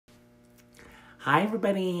Hi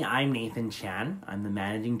everybody, I'm Nathan Chan. I'm the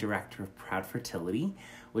Managing Director of Proud Fertility,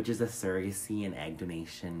 which is a surrogacy and egg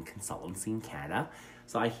donation consultancy in Canada.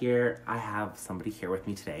 So I have somebody here with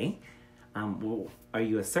me today. Are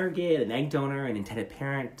you a surrogate, an egg donor, an intended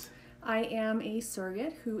parent? I am a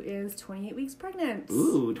surrogate who is 28 weeks pregnant.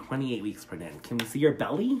 Ooh, 28 weeks pregnant. Can we see your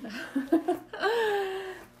belly?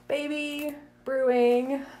 Baby,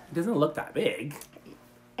 brewing. It doesn't look that big.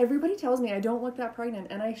 Everybody tells me I don't look that pregnant,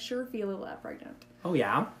 and I sure feel that pregnant. Oh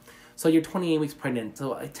yeah? So you're 28 weeks pregnant.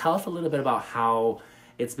 So tell us a little bit about how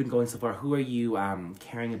it's been going so far. Who are you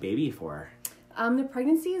carrying a baby for? The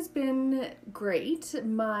pregnancy has been great.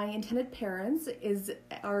 My intended parents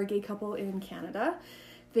are a gay couple in Canada.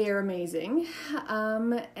 They're amazing.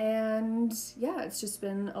 And yeah, it's just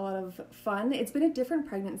been a lot of fun. It's been a different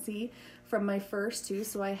pregnancy from my first two.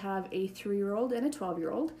 So I have a 3-year-old and a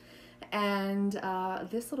 12-year-old. And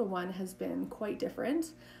this little one has been quite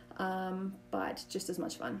different, but just as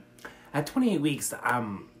much fun. At 28 weeks,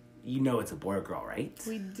 you know it's a boy or girl, right?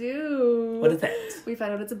 We do. What is it? We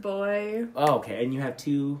found out it's a boy. Oh, okay. And you have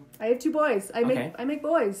two? I have 2 boys. I make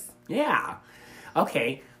boys. Yeah.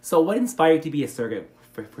 Okay. So what inspired you to be a surrogate,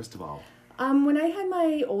 first of all? When I had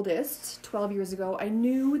my oldest 12 years ago, I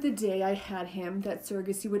knew the day I had him that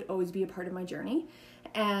surrogacy would always be a part of my journey.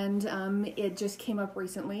 And it just came up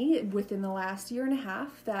recently within the last year and a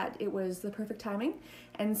half that it was the perfect timing.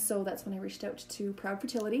 And so that's when I reached out to Proud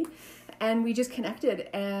Fertility and we just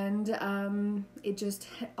connected, and it just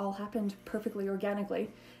all happened perfectly organically.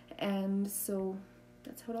 And so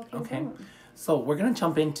that's how it all came Okay. about. So we're going to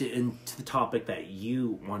jump into the topic that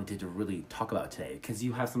you wanted to really talk about today, because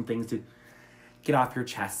you have some things to get off your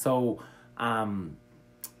chest. So,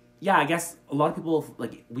 yeah, I guess a lot of people,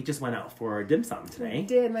 we just went out for dim sum today. I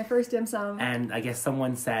did, my first dim sum. And I guess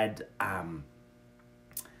someone said,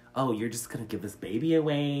 oh, you're just going to give this baby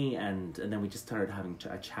away? And then we just started having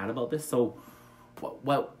a chat about this. So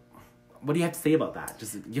what do you have to say about that?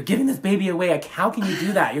 Just, you're giving this baby away. Like, how can you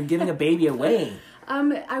do that? You're giving a baby away.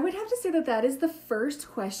 I would have to say that is the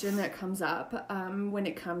first question that comes up when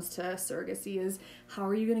it comes to surrogacy is, how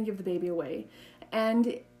are you going to give the baby away?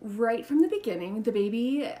 And right from the beginning, the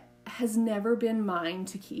baby has never been mine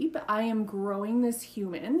to keep. I am growing this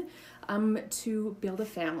human to build a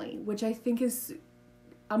family, which I think is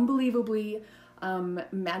unbelievably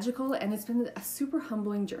magical, and it's been a super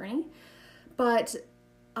humbling journey. But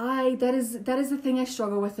that is the thing I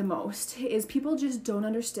struggle with the most, is people just don't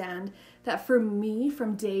understand that for me,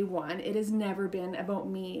 from day one, it has never been about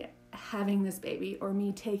me having this baby or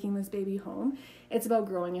me taking this baby home. It's about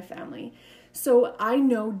growing a family. So I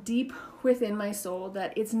know deep within my soul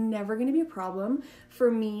that it's never going to be a problem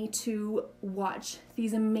for me to watch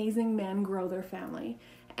these amazing men grow their family.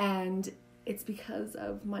 And it's because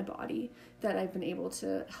of my body that I've been able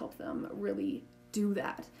to help them really do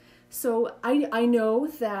that. So I know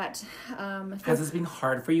that... has this been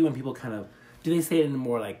hard for you when people do they say it in a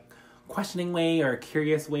more questioning way or a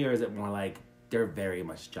curious way, or is it more like they're very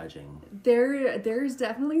much judging? There's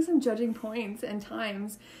definitely some judging points and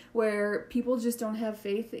times where people just don't have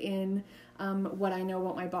faith in what I know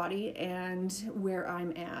about my body and where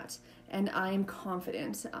I'm at. And I'm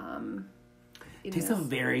confident It takes a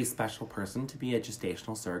very special person to be a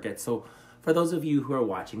gestational surrogate. So for those of you who are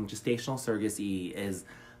watching, gestational surrogacy is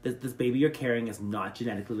this baby you're carrying is not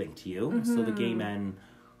genetically linked to you. Mm-hmm. So the gay men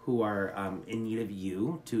who are in need of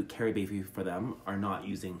you to carry a baby for them are not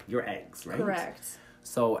using your eggs, right? Correct.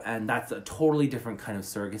 So, and that's a totally different kind of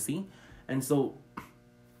surrogacy. And so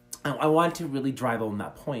I want to really drive home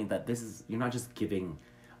that point that you're not just giving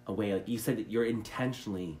away. Like you said, you're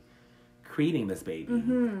intentionally creating this baby.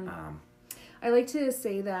 Mm-hmm. I like to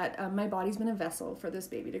say that my body's been a vessel for this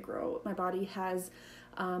baby to grow. My body has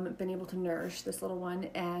been able to nourish this little one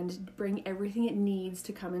and bring everything it needs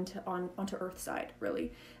to come onto Earthside,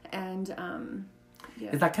 really. And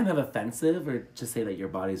yeah. Is that kind of offensive, or to say that your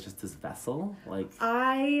body is just this vessel? We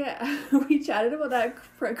chatted about that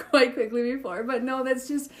quite quickly before, but no, that's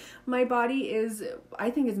just, my body is,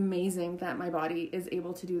 I think it's amazing that my body is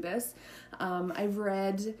able to do this. I've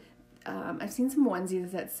seen some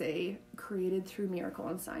onesies that say created through miracle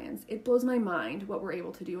and science. It blows my mind what we're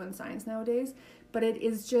able to do in science nowadays, but it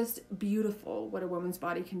is just beautiful what a woman's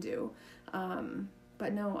body can do.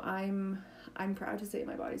 But no, I'm proud to say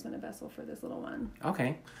my body's been a vessel for this little one.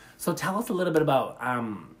 Okay. So tell us a little bit about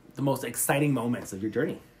the most exciting moments of your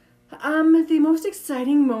journey. The most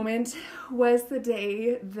exciting moment was the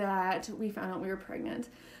day that we found out we were pregnant.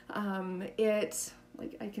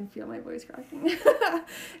 I can feel my voice cracking.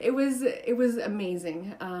 It was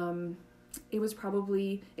amazing. It was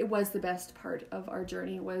the best part of our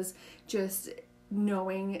journey, was just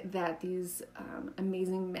knowing that these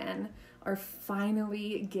amazing men are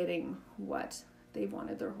finally getting what they've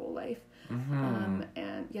wanted their whole life.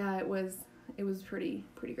 And yeah, it was pretty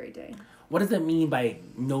great day. What does it mean by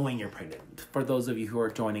knowing you're pregnant? For those of you who are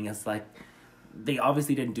joining us, like, they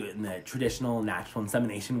obviously didn't do it in the traditional natural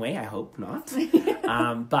insemination way. I hope not.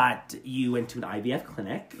 But you went to an IVF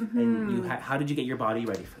clinic, and how did you get your body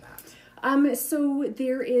ready for that? So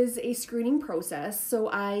there is a screening process. So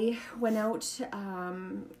I went out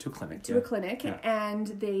to a clinic, and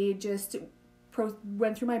they just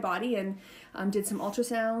went through my body and did some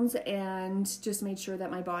ultrasounds and just made sure that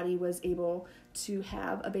my body was able to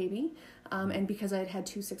have a baby. And because I had had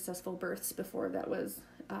 2 successful births before, that was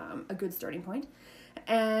a good starting point.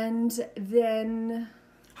 And then...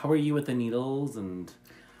 How are you with the needles and...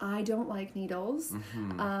 I don't like needles.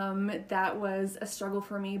 That was a struggle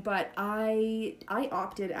for me, but I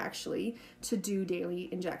opted actually to do daily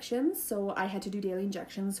injections. So I had to do daily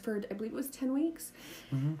injections for, I believe it was 10 weeks.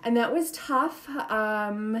 And that was tough.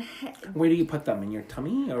 Where do you put them? In your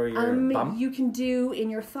tummy or your bum? You can do in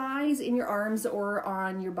your thighs, in your arms, or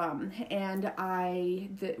on your bum. And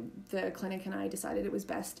the clinic and I decided it was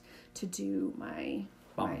best to do my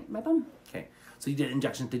bum. Okay. So you did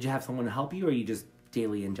injections. Did you have someone to help you, or you just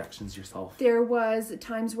daily injections yourself? There was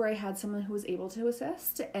times where I had someone who was able to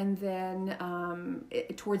assist, and then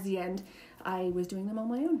towards the end, I was doing them on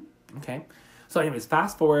my own. Okay. So anyways,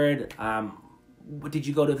 fast forward. Did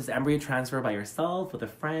you go to this embryo transfer by yourself, with a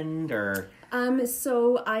friend, or?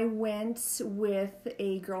 So I went with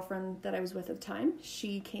a girlfriend that I was with at the time.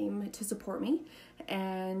 She came to support me,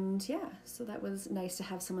 and yeah, so that was nice to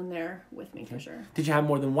have someone there with me for sure. Did you have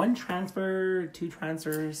more than 1 transfer, 2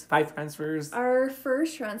 transfers, 5 transfers? Our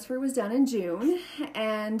first transfer was done in June,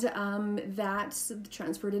 and that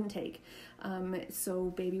transfer didn't take. So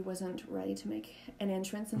baby wasn't ready to make an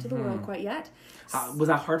entrance into the world quite yet. Was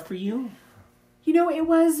that hard for you? You know, it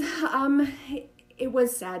was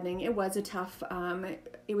saddening. It was a tough,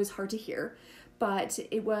 it was hard to hear, but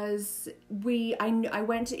it was, I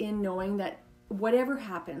went in knowing that whatever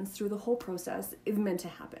happens through the whole process is meant to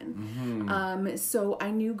happen. So I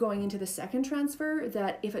knew going into the second transfer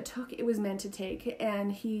that if it took, it was meant to take,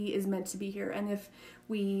 and he is meant to be here. And if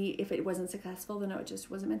it wasn't successful, then it just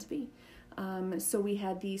wasn't meant to be. So we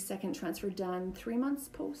had the second transfer done 3 months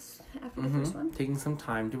post after the first one. Taking some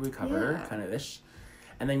time to recover, kind of ish.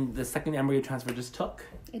 And then the second embryo transfer just took?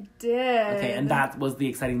 It did. Okay, and that was the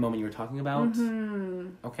exciting moment you were talking about?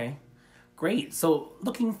 Okay, great. So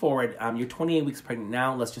looking forward, you're 28 weeks pregnant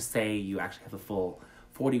now. Let's just say you actually have a full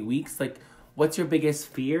 40 weeks. Like, what's your biggest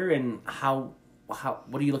fear, and what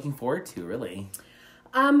are you looking forward to, really?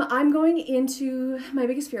 I'm going into, my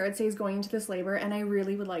biggest fear, I'd say, is going into this labor, and I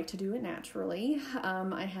really would like to do it naturally.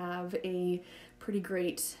 I have a pretty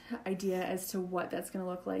great idea as to what that's going to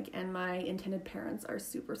look like, and my intended parents are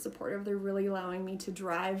super supportive. They're really allowing me to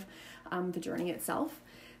drive the journey itself.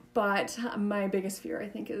 But my biggest fear, I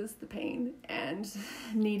think, is the pain and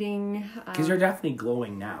needing... Because you're definitely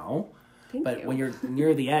glowing now. Thank you. When you're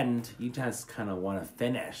near the end, you just kind of want to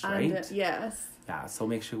finish, right? Yes. Yeah, so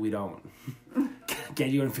make sure we don't get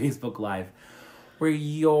you on Facebook Live. Were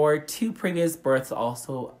your 2 previous births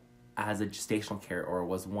also as a gestational care, or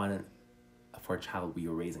was one for a child you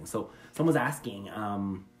were raising? So someone's asking,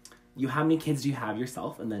 how many kids do you have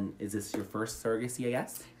yourself? And then is this your first surrogacy, I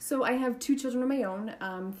guess? So I have 2 children of my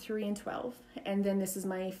own, 3 and 12. And then this is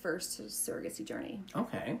my first surrogacy journey.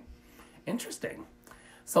 Okay. Interesting.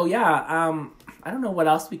 So yeah, I don't know what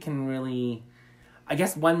else we can really... I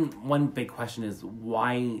guess one big question is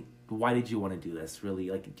why did you want to do this, really?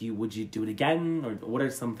 Like, would you do it again? Or what are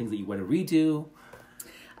some things that you want to redo?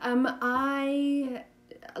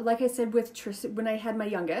 Like I said with Tristan, when I had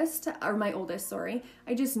my oldest, I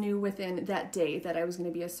just knew within that day that I was going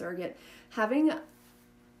to be a surrogate. Having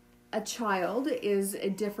a child is a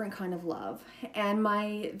different kind of love. And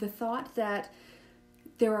the thought that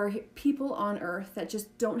there are people on earth that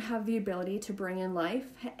just don't have the ability to bring in life,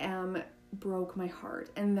 broke my heart.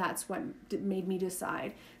 And that's what made me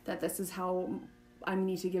decide that this is how I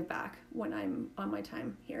need to give back when I'm on my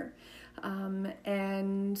time here.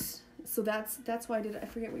 And so that's why I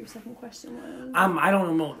forget what your second question was. I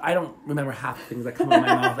don't know. I don't remember half the things that come out of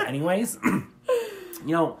my mouth anyways.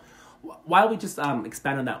 Why don't we just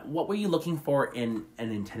expand on that? What were you looking for in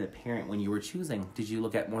an intended parent when you were choosing? Did you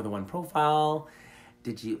look at more than one profile?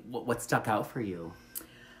 What stuck out for you?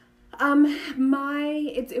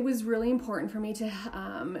 It was really important for me to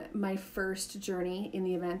my first journey, in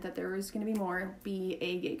the event that there was going to be more, be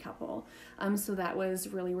a gay couple. So that was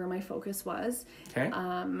really where my focus was. Okay.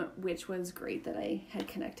 Which was great that I had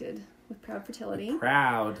connected with Proud Fertility.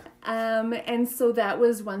 Proud. And so that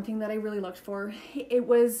was one thing that I really looked for. I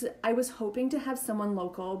was hoping to have someone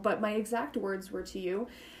local, but my exact words were to you,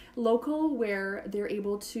 local where they're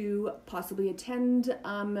able to possibly attend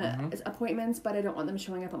appointments, but I don't want them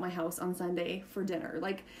showing up at my house on Sunday for dinner.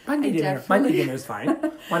 Like Monday dinner's fine.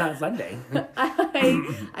 Why not Sunday?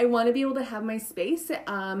 I want to be able to have my space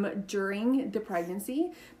during the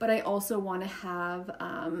pregnancy, but I also want to have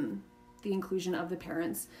the inclusion of the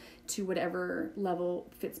parents to whatever level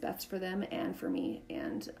fits best for them and for me.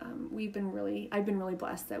 And I've been really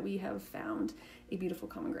blessed that we have found a beautiful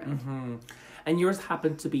common ground. Mm-hmm. And yours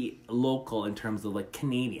happened to be local in terms of like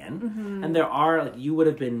Canadian. And there are, like, you would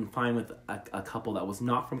have been fine with a couple that was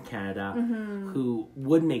not from Canada who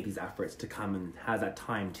would make these efforts to come and has that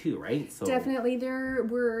time too, right? So definitely there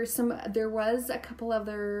was a couple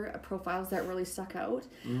other profiles that really stuck out.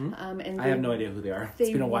 And I have no idea who they are.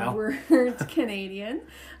 It's been a while. They weren't Canadian.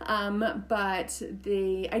 But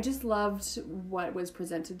I just loved what was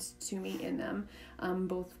presented to me in them,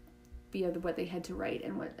 both via what they had to write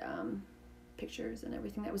and what pictures and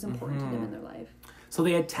everything that was important to them in their life. So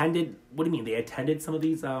they attended, what do you mean? They attended some of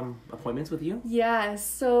these appointments with you? Yeah,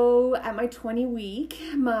 so at my 20 week,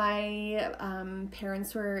 my intended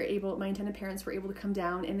parents were able to come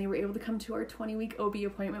down, and they were able to come to our 20-week OB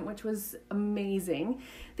appointment, which was amazing.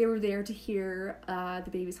 They were there to hear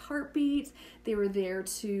the baby's heartbeat. They were there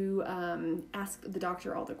to ask the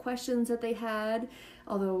doctor all the questions that they had,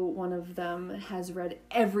 although one of them has read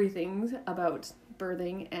everything about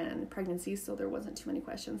birthing and pregnancy, so there wasn't too many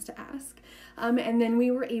questions to ask. And then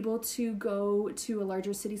we were able to go to a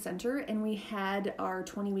larger city center, and we had our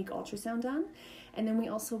 20-week ultrasound done. And then we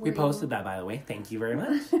also we posted that, by the way. Thank you very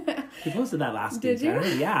much. We posted that last week. Did you?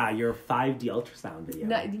 Yeah, your 5D ultrasound video.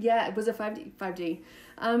 Yeah, it was a 5D.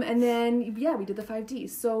 And then, yeah, we did the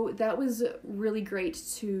 5D. So that was really great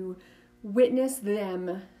to witness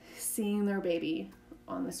them seeing their baby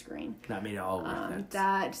on the screen. That made it all worth it.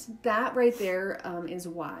 That right there is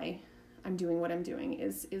why I'm doing what I'm doing,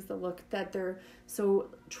 is the look that they're so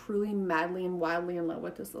truly madly and wildly in love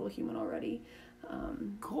with this little human already.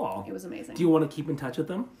 Cool. It was amazing. Do you want to keep in touch with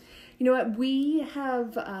them? You know what, we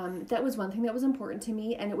have, that was one thing that was important to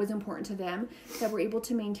me, and it was important to them, that we're able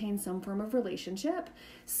to maintain some form of relationship.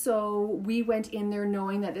 So we went in there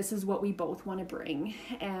knowing that this is what we both want to bring.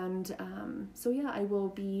 And so yeah, I will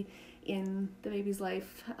be in the baby's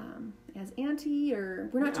life as auntie, or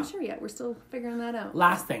we're not too sure yet. We're still figuring that out.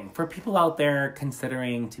 Last thing, for people out there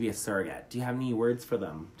considering to be a surrogate, do you have any words for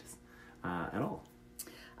them at all?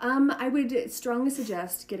 I would strongly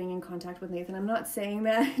suggest getting in contact with Nathan. I'm not saying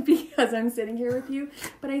that because I'm sitting here with you,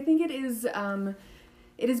 but I think it has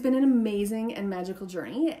been an amazing and magical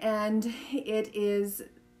journey, and it is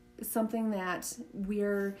something that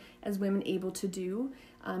we're, as women, able to do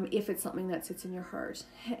if it's something that sits in your heart.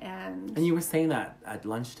 And you were saying that at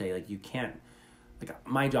lunch today, like, you can't, like,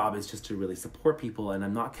 my job is just to really support people, and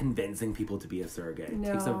I'm not convincing people to be a surrogate. No.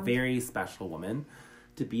 It takes a very special woman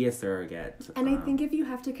to be a surrogate. And I think if you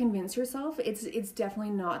have to convince yourself, it's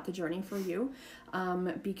definitely not the journey for you,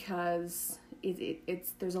 because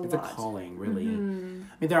there's a lot. It's a calling, really. I mean,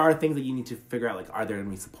 there are things that you need to figure out, like, are there going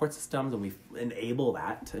to be support systems, and we enable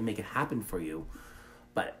that to make it happen for you.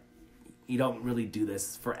 But you don't really do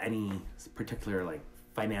this for any particular, like,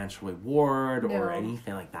 financial reward or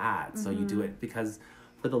anything like that. So you do it because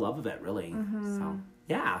for the love of it, really. So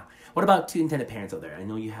yeah. What about two intended parents out there? I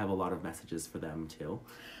know you have a lot of messages for them too.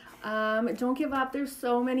 Don't give up. There's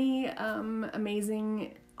so many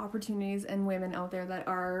amazing opportunities and women out there that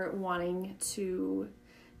are wanting to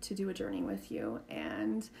do a journey with you,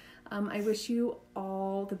 and I wish you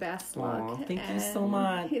all the best luck. Thank you so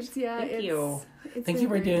much. Thank you. Thank you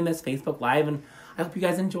for doing this Facebook Live, and I hope you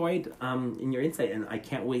guys enjoyed in your insight, and I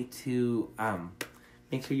can't wait to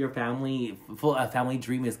make sure your family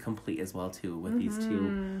dream is complete as well too with these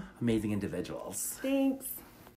two amazing individuals. Thanks.